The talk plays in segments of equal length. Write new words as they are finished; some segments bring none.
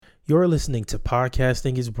You're listening to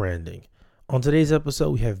Podcasting is Branding. On today's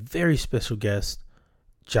episode, we have very special guest,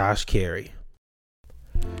 Josh Carey.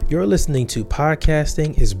 You're listening to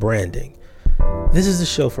Podcasting is Branding. This is a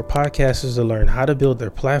show for podcasters to learn how to build their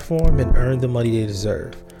platform and earn the money they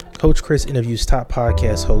deserve. Coach Chris interviews top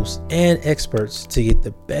podcast hosts and experts to get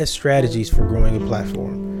the best strategies for growing a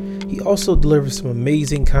platform. He also delivers some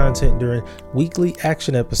amazing content during weekly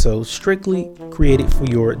action episodes strictly created for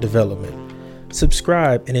your development.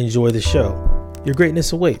 Subscribe and enjoy the show. Your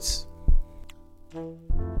greatness awaits.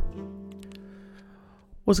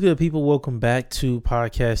 What's good, people? Welcome back to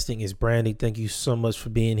Podcasting is Branding. Thank you so much for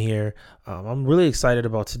being here. I'm really excited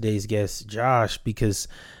about today's guest, Josh, because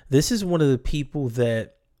this is one of the people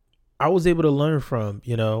that I was able to learn from.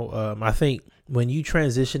 I think when you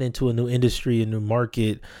transition into a new industry, a new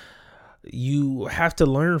market, you have to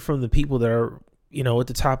learn from the people that are, at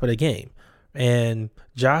the top of the game. And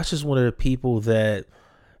Josh is one of the people that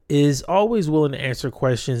is always willing to answer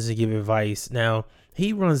questions and give advice. Now,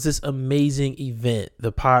 he runs this amazing event,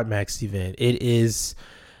 the PodMax event. It is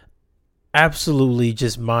absolutely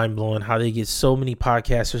just mind-blowing how they get so many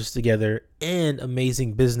podcasters together and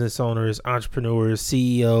amazing business owners, entrepreneurs,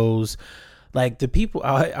 CEOs. Like, the people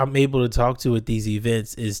I'm able to talk to at these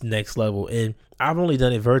events is next level. And I've only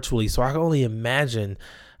done it virtually, so I can only imagine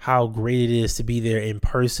how great it is to be there in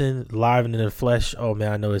person, live and in the flesh. Oh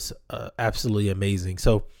man, I know it's absolutely amazing.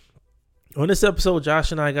 So on this episode,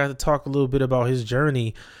 Josh and I got to talk a little bit about his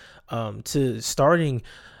journey to starting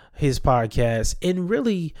his podcast and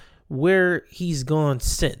really where he's gone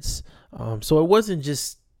since. So it wasn't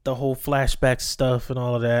just the whole flashback stuff and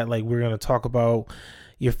all of that. Like, we're going to talk about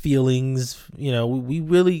your feelings. We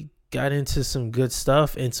really got into some good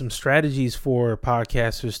stuff and some strategies for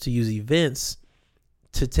podcasters to use events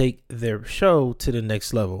to take their show to the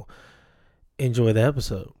next level. Enjoy the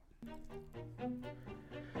episode.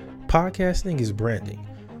 Podcasting is branding.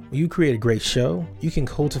 When you create a great show, you can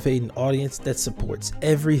cultivate an audience that supports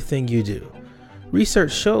everything you do.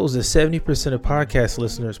 Research shows that 70% of podcast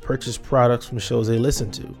listeners purchase products from shows they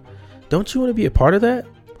listen to. Don't you want to be a part of that?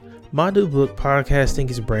 My new book, Podcasting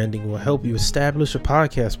is Branding, will help you establish a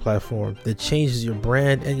podcast platform that changes your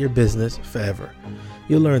brand and your business forever.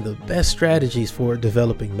 You'll learn the best strategies for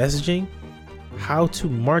developing messaging, how to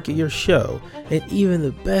market your show, and even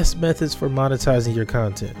the best methods for monetizing your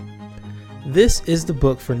content. This is the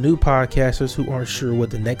book for new podcasters who aren't sure what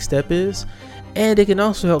the next step is, and it can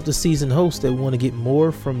also help the seasoned hosts that want to get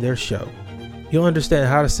more from their show. You'll understand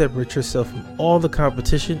how to separate yourself from all the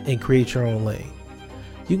competition and create your own lane.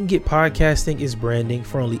 You can get Podcasting is Branding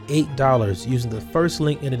for only $8 using the first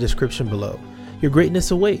link in the description below. Your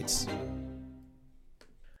greatness awaits.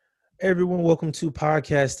 Everyone, welcome to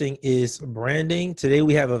Podcasting is Branding. Today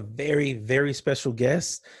we have a very, very special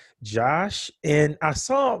guest, Josh, and I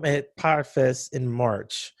saw him at PodFest in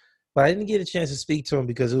March, but I didn't get a chance to speak to him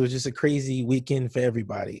because it was just a crazy weekend for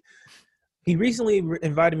everybody. He recently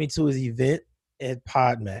invited me to his event at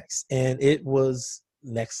PodMax, and it was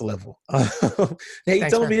next level. He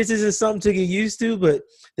told me this isn't something to get used to, but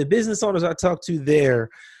the business owners I talked to there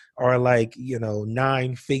are like,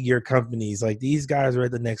 9-figure companies. Like, these guys are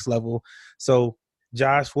at the next level. So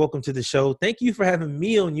Josh, welcome to the show. Thank you for having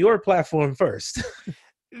me on your platform first.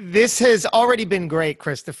 This has already been great,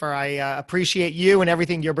 Christopher. I appreciate you and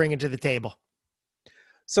everything you're bringing to the table.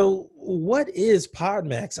 So what is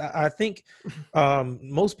PodMax? I think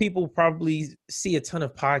most people probably see a ton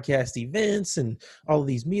of podcast events and all of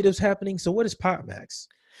these meetups happening. So what is PodMax?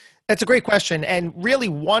 That's a great question. And really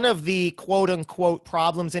one of the quote unquote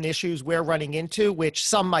problems and issues we're running into, which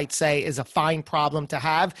some might say is a fine problem to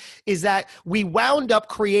have, is that we wound up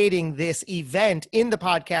creating this event in the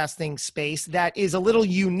podcasting space that is a little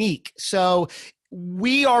unique. So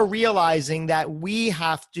we are realizing that we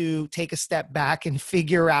have to take a step back and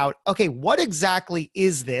figure out, okay, what exactly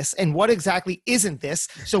is this and what exactly isn't this,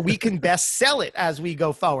 so we can best sell it as we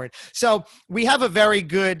go forward. So we have a very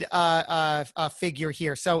good figure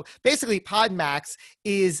here. So basically, PodMax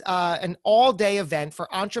is an all-day event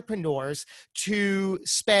for entrepreneurs to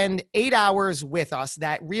spend 8 hours with us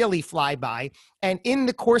that really fly by. And in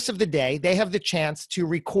the course of the day, they have the chance to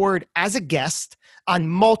record as a guest on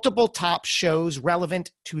multiple top shows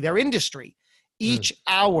relevant to their industry. Each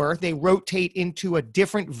hour, they rotate into a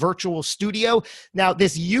different virtual studio. Now,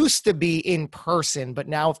 this used to be in person, but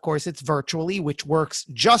now, of course, it's virtually, which works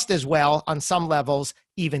just as well on some levels,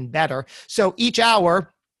 even better. So each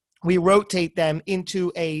hour, we rotate them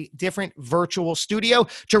into a different virtual studio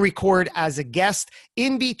to record as a guest.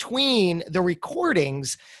 In between the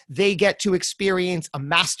recordings, they get to experience a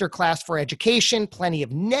masterclass for education, plenty of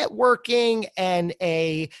networking, and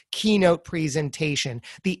a keynote presentation.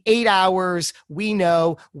 The 8 hours, we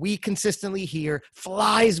know, we consistently hear,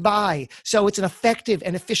 flies by. So it's an effective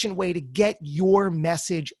and efficient way to get your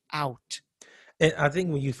message out. And I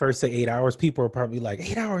think when you first say 8 hours, people are probably like,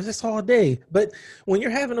 8 hours, that's all day. But when you're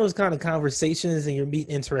having those kind of conversations and you're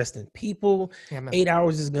meeting interesting people, Yeah, 8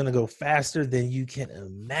 hours is going to go faster than you can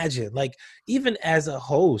imagine. Like, even as a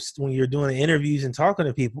host, when you're doing interviews and talking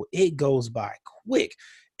to people, it goes by quick.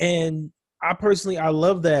 And I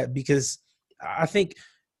love that because I think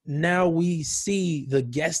now we see the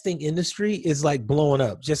guesting industry is like blowing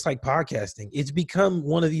up, just like podcasting. It's become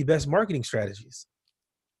one of the best marketing strategies.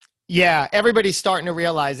 Yeah, everybody's starting to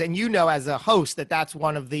realize, and as a host, that's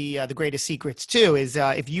one of the greatest secrets too. Is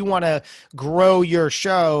if you want to grow your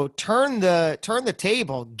show, turn the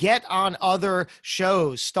table, get on other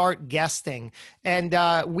shows, start guesting, and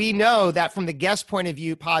we know that from the guest point of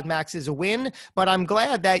view, Podmax is a win. But I'm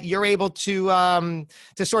glad that you're able to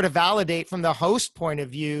sort of validate from the host point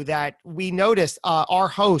of view that we noticed our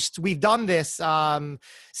hosts. We've done this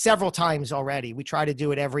several times already. We try to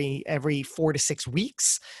do it every 4 to 6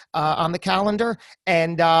 weeks. On the calendar,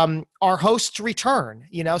 and our hosts return,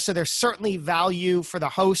 so there's certainly value for the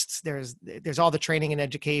hosts. There's all the training and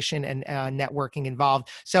education and networking involved.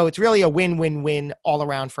 So it's really a win-win-win all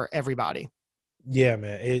around for everybody. Yeah,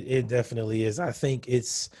 man, it definitely is. I think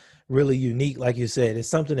it's really unique. Like you said, it's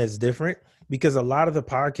something that's different because a lot of the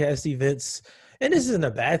podcast events, and this isn't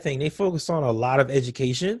a bad thing, they focus on a lot of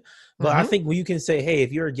education. But I think when you can say, hey,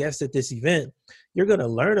 if you're a guest at this event, you're going to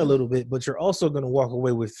learn a little bit, but you're also going to walk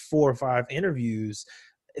away with 4 or 5 interviews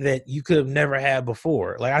that you could have never had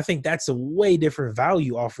before. Like, I think that's a way different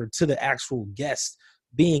value offered to the actual guest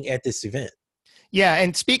being at this event. Yeah,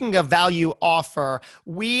 and speaking of value offer,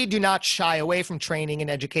 we do not shy away from training and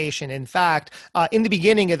education. In fact, in the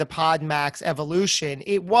beginning of the PodMax evolution,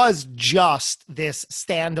 it was just this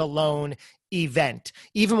standalone event.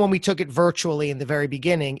 Even when we took it virtually in the very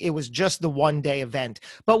beginning, it was just the one-day event.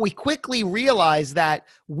 But we quickly realized that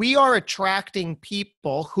we are attracting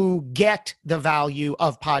people who get the value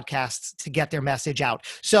of podcasts to get their message out.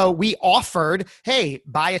 So we offered, hey,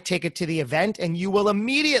 buy a ticket to the event and you will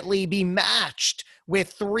immediately be matched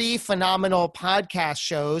with 3 phenomenal podcast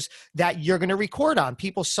shows that you're going to record on.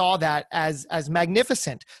 People saw that as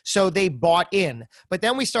magnificent. So they bought in. But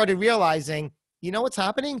then we started realizing, you know what's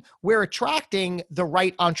happening? We're attracting the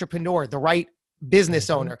right entrepreneur, the right business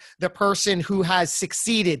owner, the person who has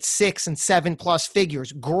succeeded 6 and 7 plus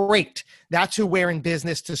figures. Great. That's who we're in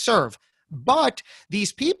business to serve. But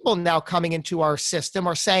these people now coming into our system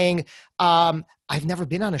are saying, I've never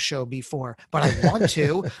been on a show before, but I want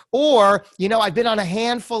to. Or, I've been on a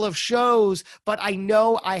handful of shows, but I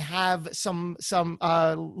know I have some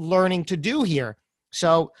learning to do here.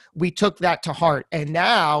 So we took that to heart. And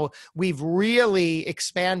now we've really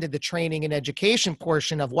expanded the training and education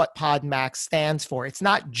portion of what PodMax stands for. It's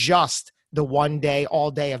not just the one-day,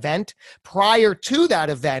 all-day event. Prior to that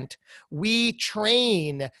event, we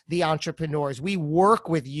train the entrepreneurs. We work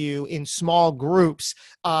with you in small groups,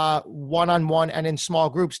 one-on-one and in small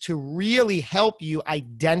groups to really help you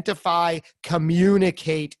identify,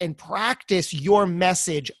 communicate, and practice your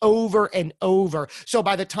message over and over. So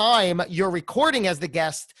by the time you're recording as the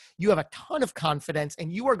guest, you have a ton of confidence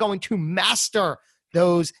and you are going to master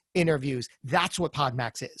those interviews. That's what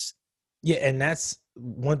PodMax is. Yeah, and that's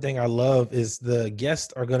one thing I love is the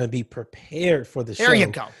guests are going to be prepared for the show. There you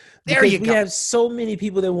go. We have so many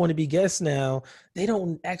people that want to be guests now. They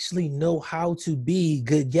don't actually know how to be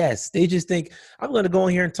good guests. They just think, I'm going to go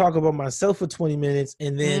in here and talk about myself for 20 minutes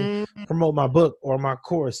and then promote my book or my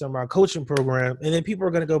course or my coaching program. And then people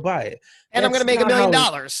are going to go buy it. And I'm going to make $1 million.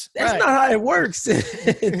 That's not how it works.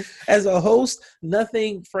 As a host,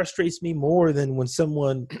 nothing frustrates me more than when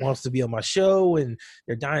someone wants to be on my show and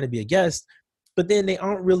they're dying to be a guest, but then they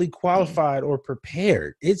aren't really qualified or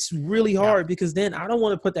prepared. It's really hard because then I don't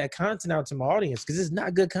want to put that content out to my audience because it's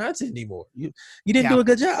not good content anymore. You didn't do a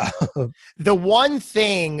good job. The one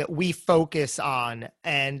thing we focus on,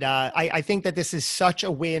 and I think that this is such a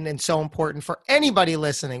win and so important for anybody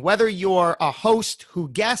listening, whether you're a host who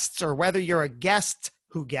guests or whether you're a guest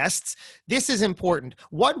who guests, this is important.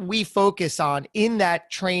 What we focus on in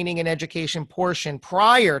that training and education portion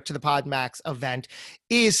prior to the PodMax event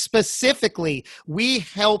is specifically, we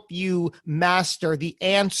help you master the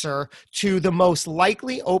answer to the most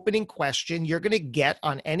likely opening question you're going to get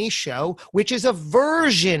on any show, which is a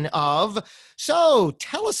version of, so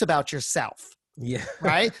tell us about yourself. Yeah.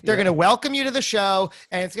 Right? They're Yeah. going to welcome you to the show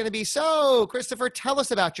and it's going to be, so Christopher, tell us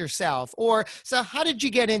about yourself. Or, so how did you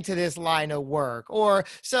get into this line of work? Or,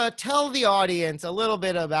 so tell the audience a little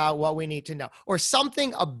bit about what we need to know, or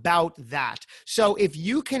something about that. So if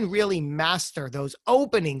you can really master those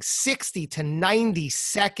opening 60 to 90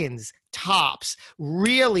 seconds tops,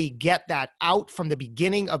 really get that out from the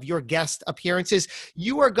beginning of your guest appearances,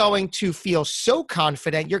 you are going to feel so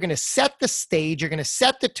confident. You're going to set the stage. You're going to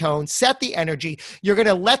set the tone, set the energy. You're going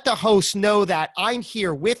to let the host know that I'm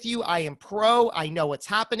here with you. I am pro. I know what's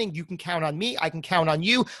happening. You can count on me. I can count on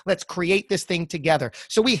you. Let's create this thing together.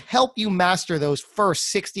 So we help you master those first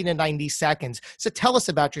 60 to 90 seconds. So tell us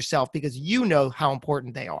about yourself, because you know how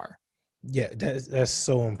important they are. Yeah, that's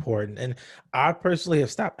so important. And I personally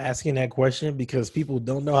have stopped asking that question because people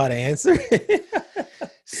don't know how to answer.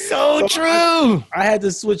 So So true. I had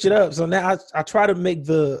to switch it up. So now I try to make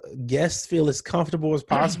the guests feel as comfortable as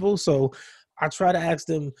possible. So I try to ask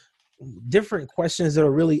them different questions that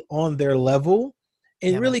are really on their level and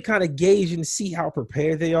Yeah, man. really kind of gauge and see how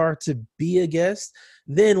prepared they are to be a guest.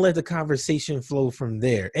 Then let the conversation flow from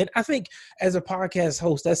there. And I think as a podcast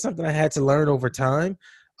host, that's something I had to learn over time,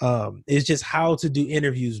 is just how to do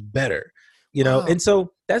interviews better. Wow. And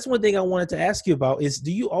so that's one thing I wanted to ask you about is,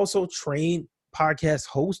 do you also train podcast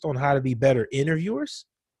hosts on how to be better interviewers?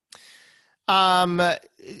 Um,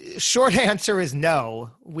 Short answer is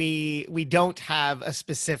no. We don't have a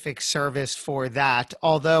specific service for that.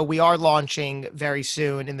 Although we are launching very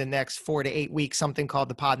soon, in the next 4 to 8 weeks, something called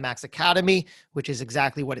the Podmax Academy, which is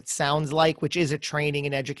exactly what it sounds like, which is a training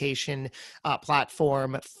and education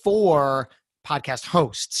platform for podcast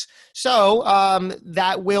hosts. So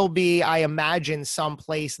that will be, I imagine, some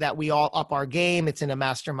place that we all up our game. It's in a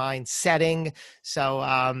mastermind setting. So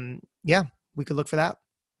yeah, we could look for that.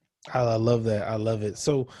 I love that. I love it.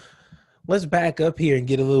 So let's back up here and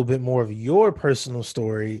get a little bit more of your personal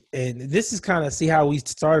story. And this is kind of see how we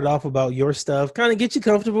started off about your stuff, kind of get you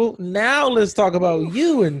comfortable. Now let's talk about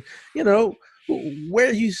you and, you know,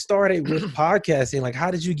 where you started with podcasting. Like,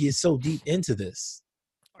 how did you get so deep into this?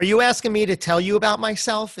 Are you asking me to tell you about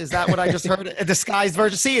myself? Is that what I just heard? A disguised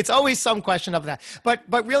version. See, it's always some question of that. But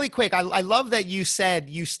really quick, I love that you said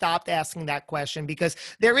you stopped asking that question, because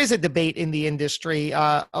there is a debate in the industry.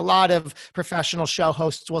 A lot of professional show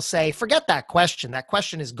hosts will say, forget that question. That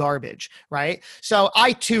question is garbage, right? So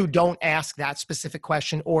I too don't ask that specific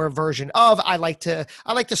question or version of. I like to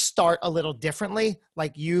start a little differently,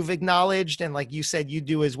 like you've acknowledged and like you said you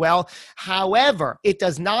do as well. However, it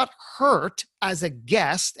does not hurt as a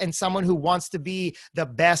guest and someone who wants to be the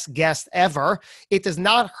best guest ever. It does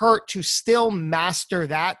not hurt to still master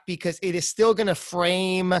that, because it is still going to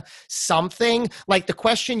frame something. Like the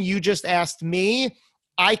question you just asked me,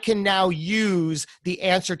 I can now use the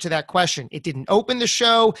answer to that question. It didn't open the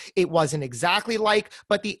show. It wasn't exactly like,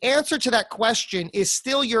 but the answer to that question is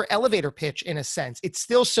still your elevator pitch in a sense. It's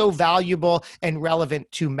still so valuable and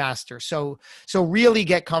relevant to master. So really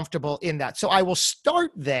get comfortable in that. So I will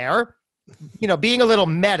start there, being a little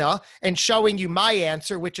meta and showing you my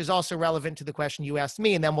answer, which is also relevant to the question you asked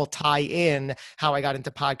me. And then we'll tie in how I got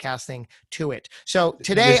into podcasting to it. So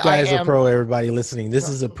today This guy I is a am, pro, everybody listening. This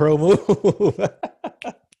is a pro move. and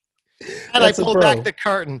I That's a pulled back pro. the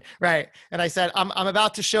curtain, right? And I said, I'm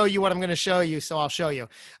about to show you what I'm going to show you. So I'll show you.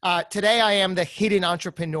 Today I am the hidden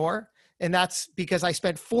entrepreneur. And that's because I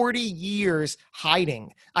spent 40 years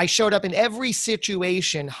hiding. I showed up in every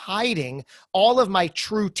situation hiding all of my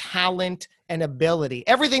true talent and ability.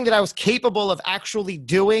 Everything that I was capable of actually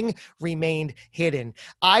doing remained hidden.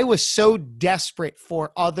 I was so desperate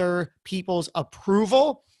for other people's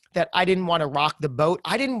approval that I didn't want to rock the boat.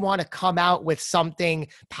 I didn't want to come out with something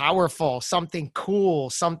powerful, something cool,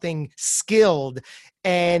 something skilled,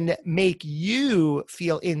 and make you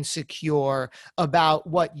feel insecure about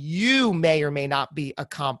what you may or may not be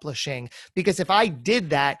accomplishing. Because if I did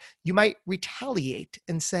that, you might retaliate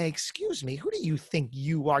and say, excuse me, who do you think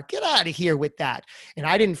you are? Get out of here with that. And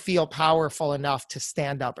I didn't feel powerful enough to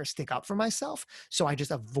stand up or stick up for myself. So I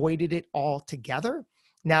just avoided it altogether.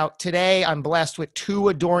 Now, today I'm blessed with two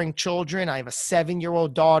adoring children. I have a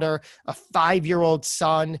 7-year-old daughter, a 5-year-old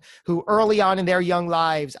son, who early on in their young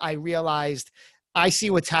lives, I realized, I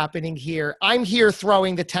see what's happening here. I'm here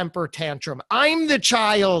throwing the temper tantrum. I'm the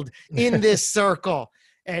child in this circle.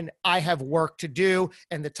 And I have work to do,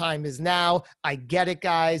 and the time is now. I get it,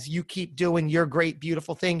 guys. You keep doing your great,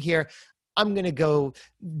 beautiful thing here. I'm going to go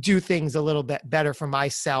do things a little bit better for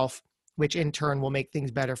myself, which in turn will make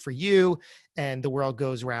things better for you, and the world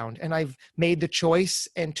goes round. And I've made the choice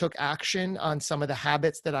and took action on some of the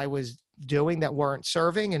habits that I was doing that weren't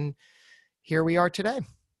serving. And here we are today.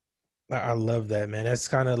 I love that, man. That's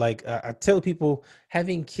kind of like I tell people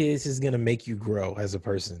having kids is gonna make you grow as a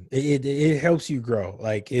person. It helps you grow.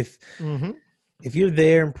 Like Hmm. if you're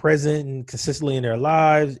there and present and consistently in their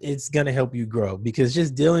lives, it's gonna help you grow because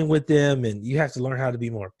just dealing with them and you have to learn how to be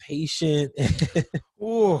more patient,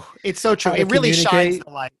 Ooh, it's so true. how to It really shines communicate.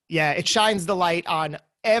 the light. Yeah, it shines the light on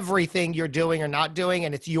everything you're doing or not doing,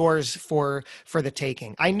 and it's yours for the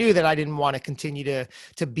taking. I knew that I didn't want to continue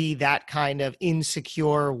to be that kind of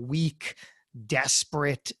insecure, weak,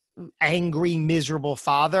 desperate, angry, miserable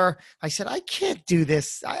father. I said, I can't do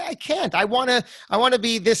this. I can't. I want to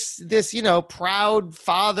be this proud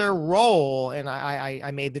father role. And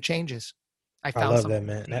I made the changes. I I found love that, something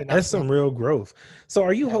man. big enough That's for me. some real growth. So,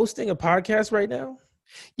 are you Yeah. hosting a podcast right now?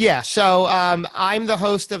 Yeah, so I'm the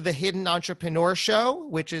host of the Hidden Entrepreneur Show,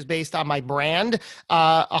 which is based on my brand.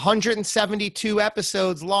 172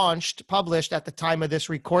 episodes launched, published at the time of this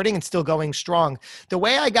recording, and still going strong. The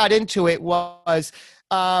way I got into it was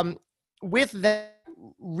um, with that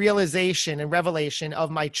realization and revelation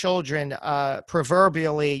of my children,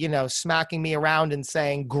 proverbially, smacking me around and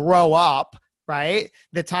saying, "Grow up." Right,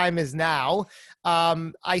 the time is now.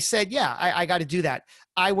 I said, "Yeah, I got to do that."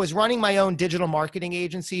 I was running my own digital marketing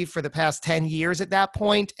agency for the past 10 years at that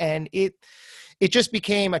point, and it just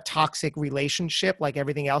became a toxic relationship like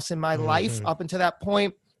everything else in my life Hmm. up until that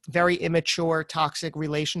point. Very immature, toxic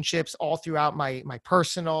relationships all throughout my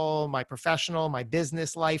personal, my professional, my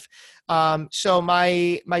business life. So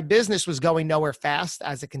my business was going nowhere fast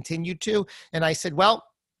as it continued to, and I said, well,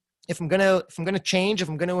 if I'm gonna change, if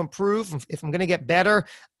I'm gonna improve, if I'm gonna get better,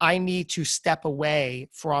 I need to step away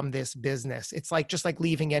from this business. It's like just like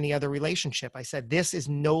leaving any other relationship. I said, this is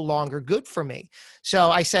no longer good for me.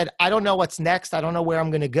 So I said, I don't know what's next. I don't know where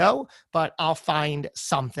I'm gonna go, but I'll find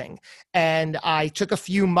something. And I took a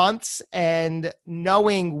few months, and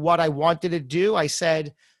knowing what I wanted to do, I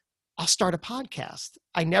said, I'll start a podcast.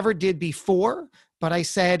 I never did before, but I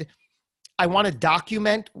said, I want to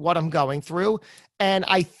document what I'm going through. And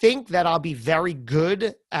I think that I'll be very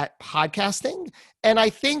good at podcasting. And I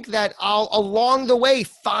think that I'll, along the way,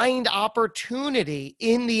 find opportunity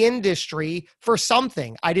in the industry for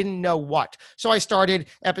something. I didn't know what. So I started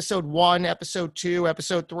episode 1, episode 2,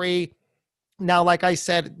 episode 3. Now, like I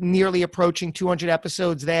said, nearly approaching 200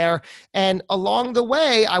 episodes there. And along the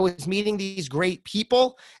way, I was meeting these great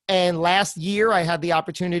people. And last year, I had the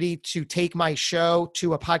opportunity to take my show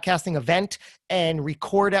to a podcasting event and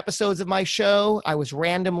record episodes of my show. I was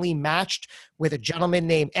randomly matched with a gentleman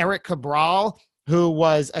named Eric Cabral, who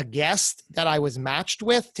was a guest that I was matched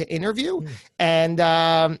with to interview. And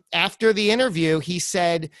after the interview, he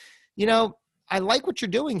said, I like what you're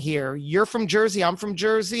doing here. You're from Jersey. I'm from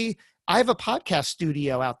Jersey. I have a podcast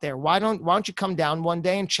studio out there. Why don't you come down one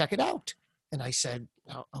day and check it out? And I said,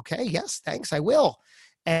 oh, okay, yes, thanks, I will.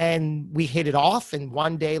 And we hit it off, and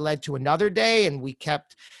one day led to another day, and we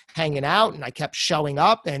kept hanging out, and I kept showing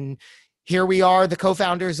up. And here we are, the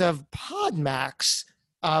co-founders of Podmax,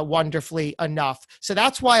 wonderfully enough. So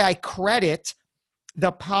that's why I credit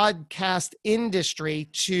the podcast industry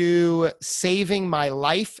to saving my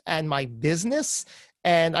life and my business.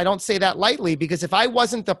 And I don't say that lightly, because if I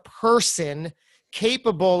wasn't the person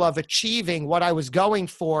capable of achieving what I was going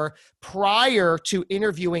for prior to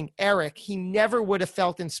interviewing Eric, he never would have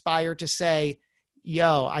felt inspired to say,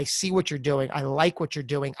 yo, I see what you're doing. I like what you're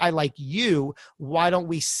doing. I like you. Why don't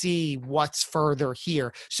we see what's further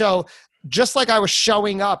here? So just like I was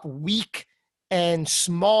showing up weak and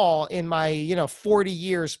small in my 40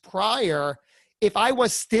 years prior, if I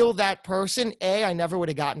was still that person, A, I never would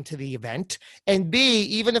have gotten to the event, and B,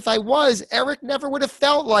 even if I was, Eric never would have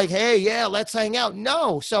felt like, hey, yeah, let's hang out.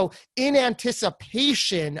 No. So in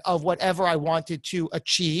anticipation of whatever I wanted to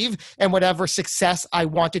achieve and whatever success I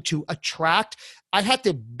wanted to attract, I had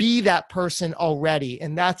to be that person already.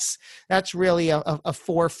 And that's really a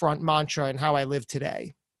forefront mantra in how I live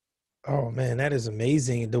today. Oh man, that is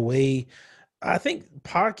amazing. The way I think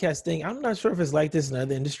podcasting, I'm not sure if it's like this in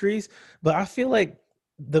other industries, but I feel like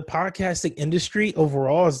the podcasting industry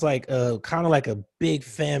overall is like a kind of like a big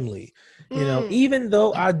family. Mm. Even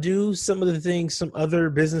though I do some of the things some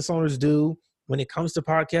other business owners do when it comes to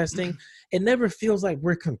podcasting, it never feels like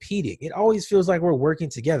we're competing. It always feels like we're working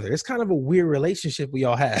together. It's kind of a weird relationship we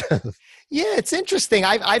all have. Yeah, it's interesting.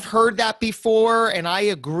 I've heard that before, and I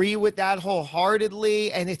agree with that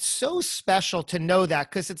wholeheartedly. And it's so special to know that,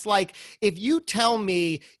 because it's like if you tell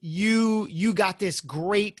me you got this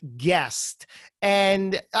great guest,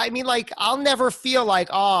 and I mean, like, I'll never feel like,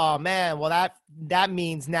 oh man, well that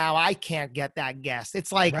means now I can't get that guest.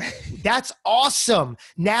 It's like, Right. that's awesome.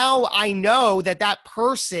 Now I know that that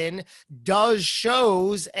person does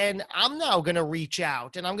shows, and I'm now going to reach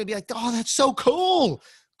out and I'm going to be like, oh, that's so cool.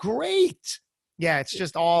 Great. Yeah. It's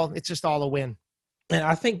just all a win. And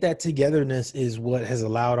I think that togetherness is what has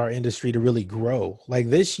allowed our industry to really grow. Like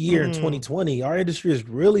this year in Mm, 2020, our industry has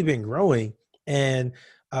really been growing. And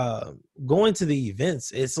going to the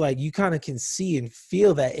events, it's like you kind of can see and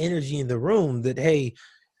feel that energy in the room that, hey,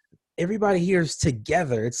 everybody here is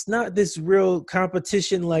together. It's not this real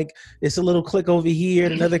competition, like it's a little click over here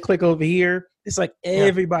and another click over here. It's like yeah.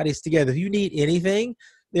 everybody's together. If you need anything,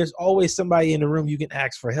 there's always somebody in the room you can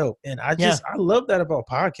ask for help. And Yeah. I love that about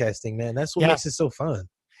podcasting, man. That's what Yeah. makes it so fun.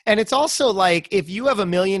 And it's also like, if you have 1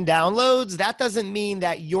 million downloads, that doesn't mean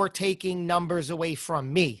that you're taking numbers away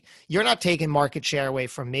from me. You're not taking market share away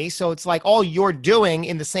from me. So it's like, all you're doing,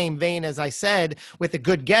 in the same vein as I said, with a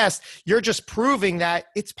good guest, you're just proving that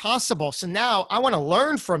it's possible. So now I want to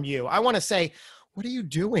learn from you. I want to say, what are you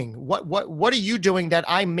doing? What are you doing that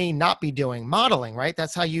I may not be doing? Modeling, right?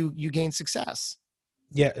 That's how you gain success.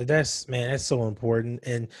 Yeah, that's so important.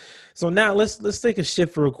 And so now let's take a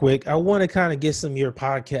shift real quick. I want to kind of get some of your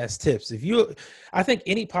podcast tips. I think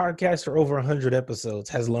any podcaster over 100 episodes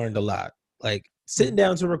has learned a lot. Like sitting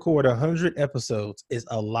down to record 100 episodes is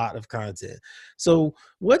a lot of content. So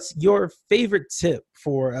what's your favorite tip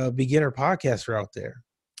for a beginner podcaster out there?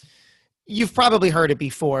 You've probably heard it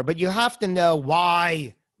before, but you have to know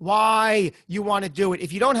why you want to do it.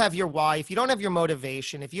 If you don't have your why, if you don't have your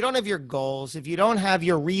motivation, if you don't have your goals, if you don't have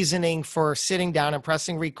your reasoning for sitting down and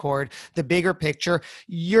pressing record, the bigger picture,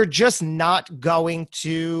 you're just not going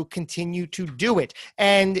to continue to do it.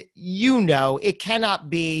 And it cannot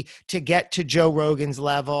be to get to Joe Rogan's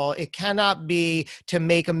level. It cannot be to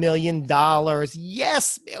make $1 million.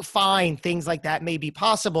 Yes, fine, things like that may be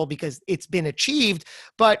possible because it's been achieved,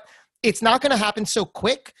 but it's not going to happen so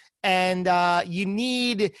quick. And you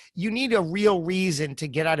need a real reason to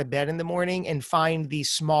get out of bed in the morning and find these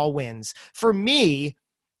small wins. For me,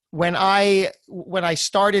 when I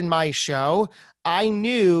started my show, I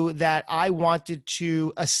knew that I wanted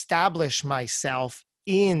to establish myself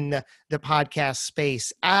in the podcast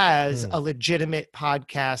space as Mm, a legitimate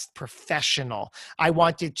podcast professional. I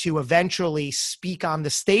wanted to eventually speak on the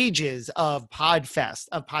stages of Podfest,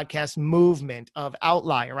 of Podcast Movement, of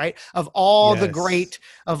Outlier, right? yes. Of all the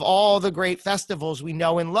great festivals we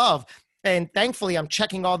know and love. And thankfully, I'm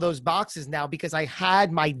checking all those boxes now because I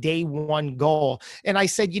had my day one goal. And I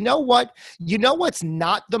said, you know what? You know what's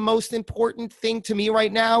not the most important thing to me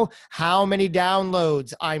right now? How many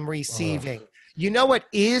downloads I'm Uh, receiving. You know what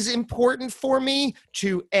is important for me?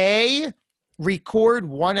 To A, record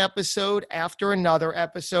one episode after another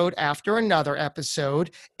episode after another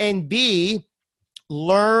episode, and B,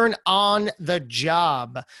 learn on the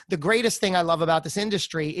job. The greatest thing I love about this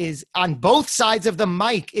industry is on both sides of the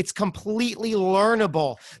mic, it's completely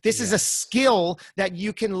learnable. This is a yes. skill that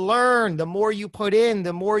you can learn. The more you put in,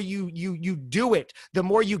 the more you do it, the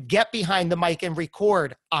more you get behind the mic and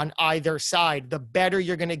record on either side, the better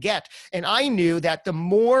you're going to get. And I knew that the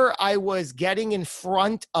more I was getting in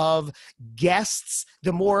front of guests,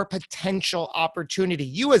 the more potential opportunity.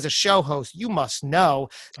 You as a show host, you must know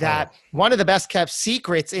Oh, that one of the best kept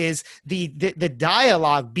secrets is the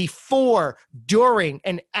dialogue before, during,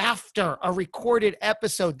 and after a recorded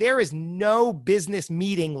episode. There is no business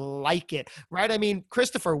meeting like it, right? I mean,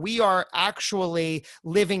 Christopher, we are actually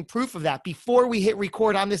living proof of that. Before we hit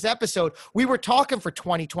record on this episode, we were talking for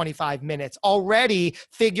 25 minutes already,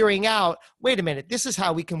 figuring out, wait a minute, this is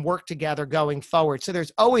how we can work together going forward. So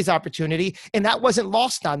there's always opportunity, and that wasn't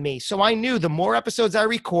lost on me. So I knew the more episodes I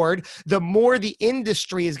record, the more the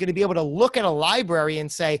industry is going to be able to look at a library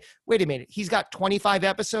and say, wait a minute, he's got 25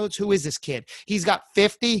 episodes. Who is this kid? He's got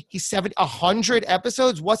 50, he's 70, 100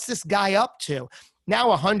 episodes. What's this guy up to? Now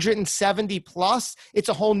 170 plus, it's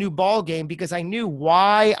a whole new ball game because I knew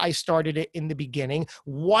why I started it in the beginning,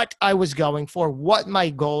 what I was going for, what my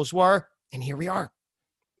goals were, and here we are.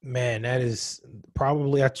 man, that is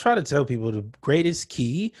probably, I try to tell people the greatest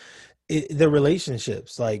key, the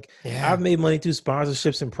relationships. Like Yeah. I've made money through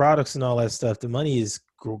sponsorships and products and all that stuff. The money is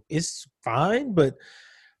fine, but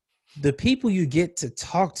the people you get to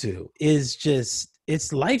talk to is just,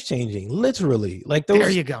 it's life changing, literally. Like There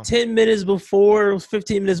those you go. 10 minutes before,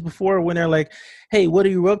 15 minutes before, when they're like, hey, what are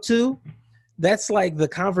you up to? That's like the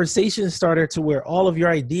conversation starter to where all of your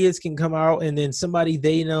ideas can come out, and then somebody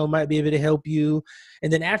they know might be able to help you.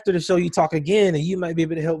 And then after the show, you talk again and you might be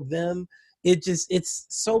able to help them. It's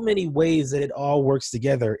so many ways that it all works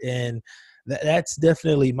together. And that's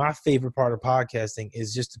definitely my favorite part of podcasting,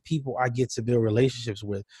 is just the people I get to build relationships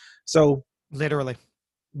with. So Literally.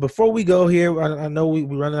 Before we go here, I know we're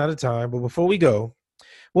running out of time, but before we go,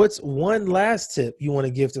 what's one last tip you want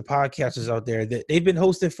to give to podcasters out there that they've been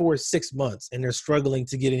hosting for 6 months and they're struggling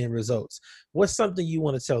to get any results? What's something you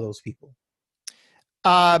want to tell those people?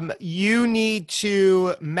 You need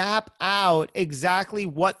to map out exactly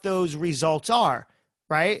what those results are,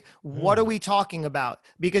 right? What are we talking about?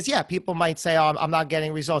 Because yeah, people might say, oh, I'm not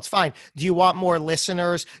getting results. Fine. Do you want more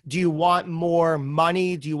listeners? Do you want more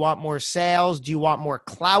money? Do you want more sales? Do you want more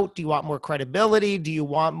clout? Do you want more credibility? Do you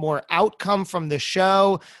want more outcome from the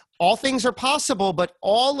show? All things are possible, but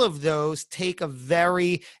all of those take a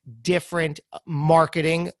very different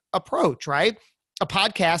marketing approach, right? A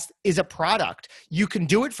podcast is a product. You can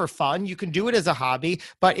do it for fun. You can do it as a hobby,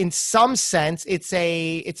 but in some sense, it's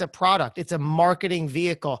a product. It's a marketing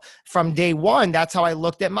vehicle. From day one, that's how I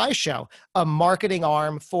looked at my show, a marketing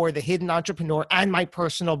arm for the hidden entrepreneur and my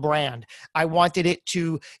personal brand. I wanted it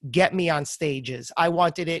to get me on stages. I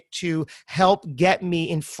wanted it to help get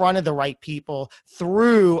me in front of the right people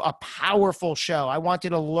through a powerful show. I wanted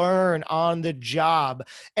to learn on the job.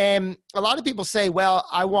 And a lot of people say, well,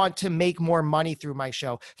 I want to make more money through my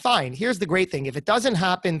show. Fine. Here's the great thing. If it doesn't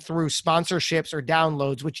happen through sponsorships or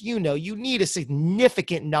downloads, which you need a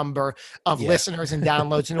significant number of listeners and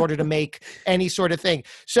downloads in order to make any sort of thing.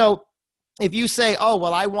 So if you say, oh,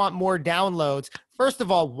 well, I want more downloads, first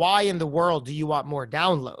of all, why in the world do you want more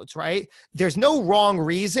downloads, right? There's no wrong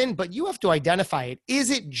reason, but you have to identify it.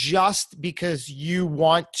 Is it just because you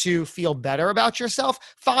want to feel better about yourself?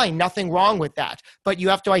 Fine, nothing wrong with that, but you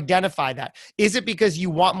have to identify that. Is it because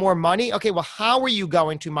you want more money? Okay, well, how are you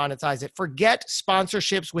going to monetize it? Forget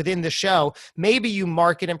sponsorships within the show. Maybe you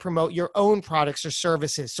market and promote your own products or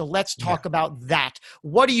services. So let's talk about that.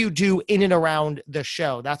 What do you do in and around the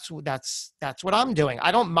show? That's what I'm doing.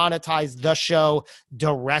 I don't monetize the show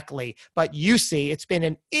directly, but you see, it's been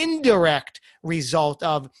an indirect result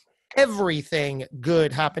of everything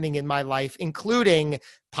good happening in my life, including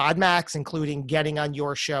Podmax, including getting on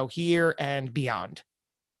your show here and beyond.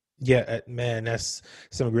 Yeah, man, that's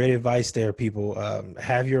some great advice there, people.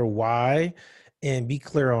 Have your why and be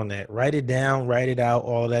clear on that. Write it down, write it out,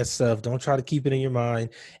 all that stuff. Don't try to keep it in your mind.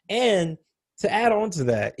 And to add on to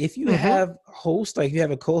that, if you have a host, like you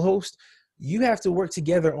have a co-host, you have to work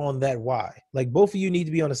together on that why. Like both of you need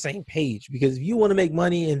to be on the same page, because if you want to make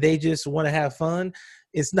money and they just want to have fun,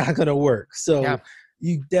 it's not going to work. So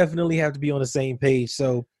you definitely have to be on the same page.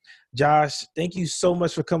 So Josh, thank you so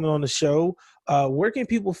much for coming on the show. Where can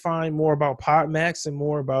people find more about Podmax and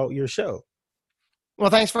more about your show? Well,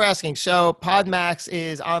 thanks for asking. So Podmax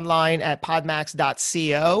is online at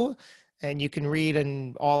podmax.co. And you can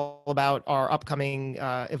read all about our upcoming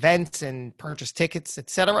events and purchase tickets,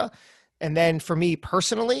 etc. And then for me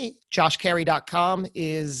personally, joshcarey.com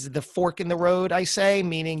is the fork in the road, I say,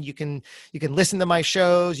 meaning you can listen to my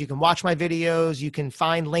shows, you can watch my videos, you can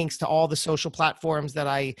find links to all the social platforms that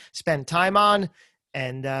I spend time on,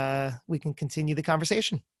 and we can continue the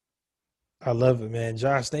conversation. I love it, man.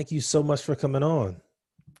 Josh, thank you so much for coming on.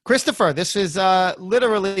 Christopher, this is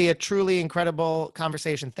literally a truly incredible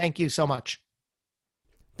conversation. Thank you so much.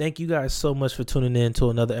 Thank you guys so much for tuning in to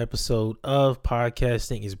another episode of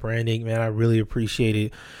Podcasting is Branding. Man, I really appreciate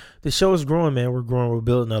it. The show is growing, man. We're growing. We're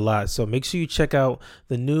building a lot. So make sure you check out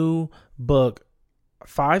the new book,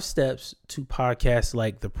 5 Steps to Podcast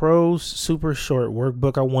Like the Pros. Super short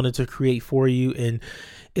workbook I wanted to create for you. And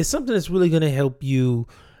it's something that's really going to help you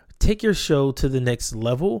take your show to the next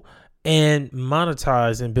level and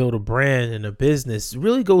monetize and build a brand and a business. It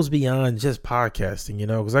really goes beyond just podcasting,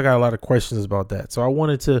 because I got a lot of questions about that. So I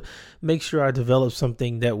wanted to make sure I developed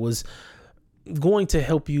something that was going to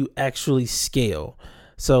help you actually scale.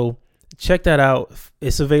 So check that out.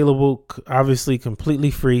 It's available, obviously completely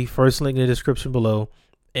free. First link in the description below.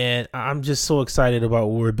 And I'm just so excited about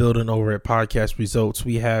what we're building over at Podcast Results.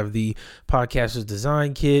 We have the Podcaster's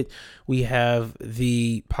Design Kit. We have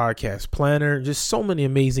the Podcast Planner. Just so many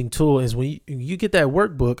amazing tools. When you get that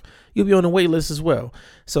workbook, you'll be on the wait list as well.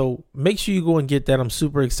 So make sure you go and get that. I'm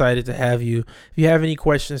super excited to have you. If you have any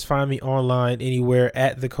questions, find me online anywhere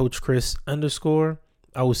at @thecoachchris_.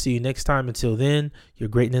 I will see you next time. Until then, your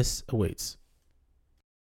greatness awaits.